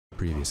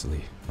Previously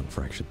on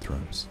Fractured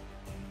Thrones.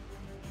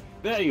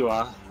 There you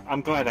are.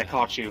 I'm glad I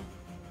caught you.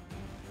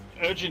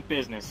 Urgent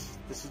business.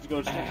 This is to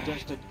go to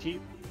Dunstead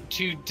Keep?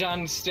 To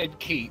Dunstead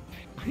Keep?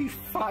 Are you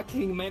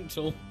fucking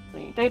mental?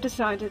 They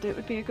decided it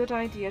would be a good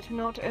idea to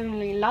not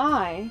only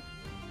lie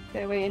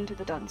their way into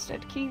the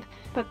Dunstead Keep,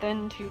 but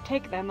then to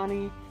take their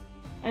money,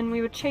 and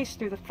we would chase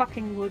through the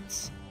fucking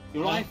woods.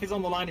 Your life is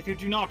on the line if you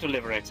do not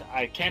deliver it.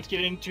 I can't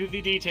get into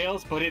the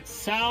details, but it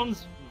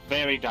sounds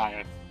very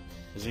dire.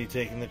 Is he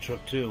taking the truck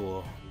too,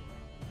 or...?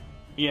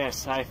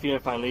 Yes, I fear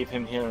if I leave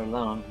him here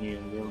alone, he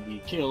will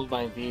be killed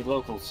by the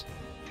locals.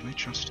 Can I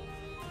trust him?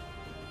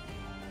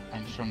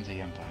 I'm from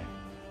the Empire.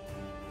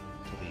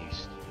 To the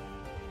east.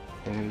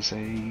 There's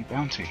a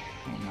bounty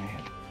on my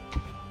head.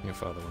 Your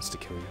father wants to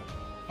kill you.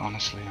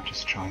 Honestly, I'm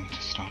just trying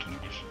to start an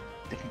edition.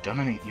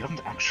 You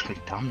haven't actually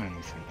done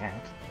anything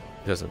yet.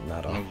 It doesn't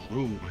matter. No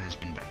rule has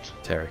been bent.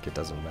 Tarek, it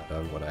doesn't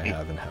matter what I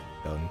have and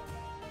haven't done.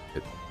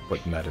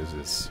 What matters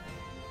is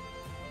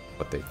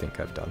what they think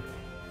I've done.